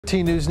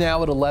News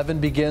now at 11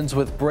 begins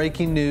with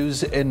breaking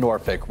news in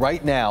Norfolk.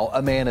 Right now,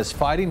 a man is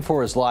fighting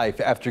for his life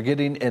after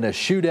getting in a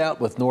shootout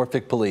with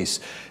Norfolk police.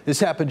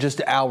 This happened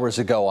just hours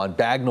ago on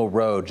Bagnall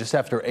Road, just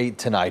after 8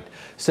 tonight.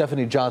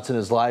 Stephanie Johnson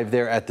is live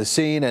there at the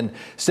scene. And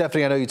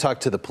Stephanie, I know you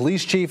talked to the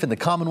police chief and the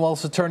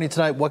Commonwealth's attorney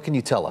tonight. What can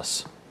you tell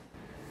us?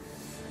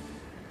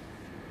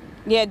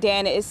 Yeah,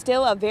 Dan, it's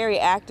still a very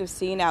active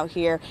scene out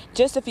here.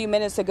 Just a few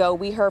minutes ago,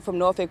 we heard from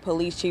Norfolk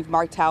Police Chief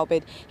Mark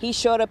Talbot. He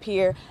showed up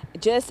here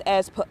just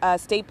as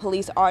state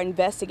police are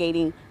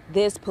investigating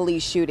this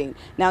police shooting.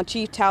 Now,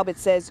 Chief Talbot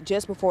says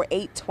just before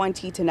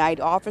 8:20 tonight,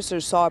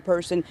 officers saw a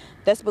person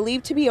that's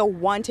believed to be a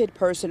wanted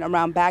person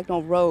around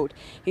Bagnall Road.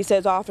 He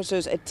says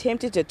officers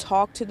attempted to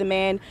talk to the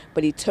man,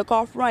 but he took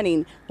off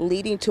running,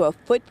 leading to a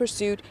foot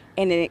pursuit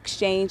and an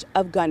exchange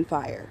of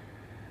gunfire.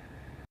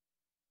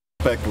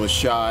 Suspect was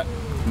shot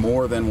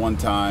more than one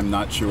time,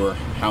 not sure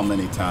how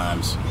many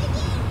times.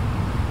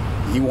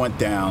 He went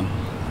down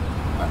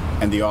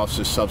and the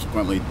officers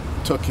subsequently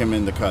took him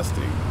into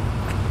custody.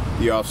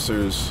 The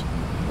officers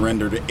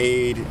rendered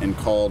aid and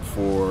called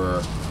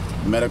for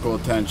medical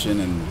attention,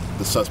 and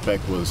the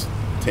suspect was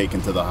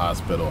taken to the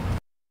hospital.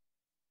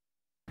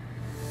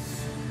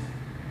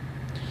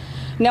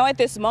 Now, at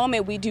this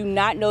moment, we do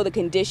not know the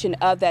condition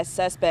of that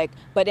suspect,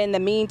 but in the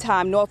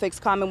meantime, Norfolk's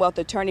Commonwealth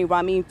Attorney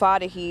Ramin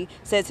Fadahi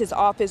says his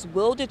office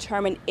will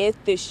determine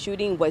if this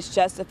shooting was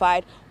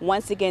justified.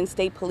 Once again,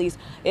 state police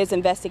is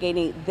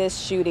investigating this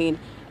shooting,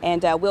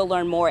 and we'll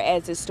learn more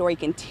as this story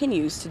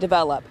continues to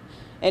develop.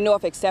 In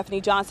Norfolk,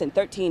 Stephanie Johnson,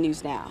 13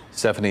 News Now.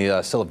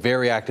 Stephanie, still a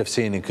very active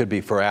scene and could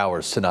be for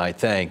hours tonight.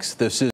 Thanks. This is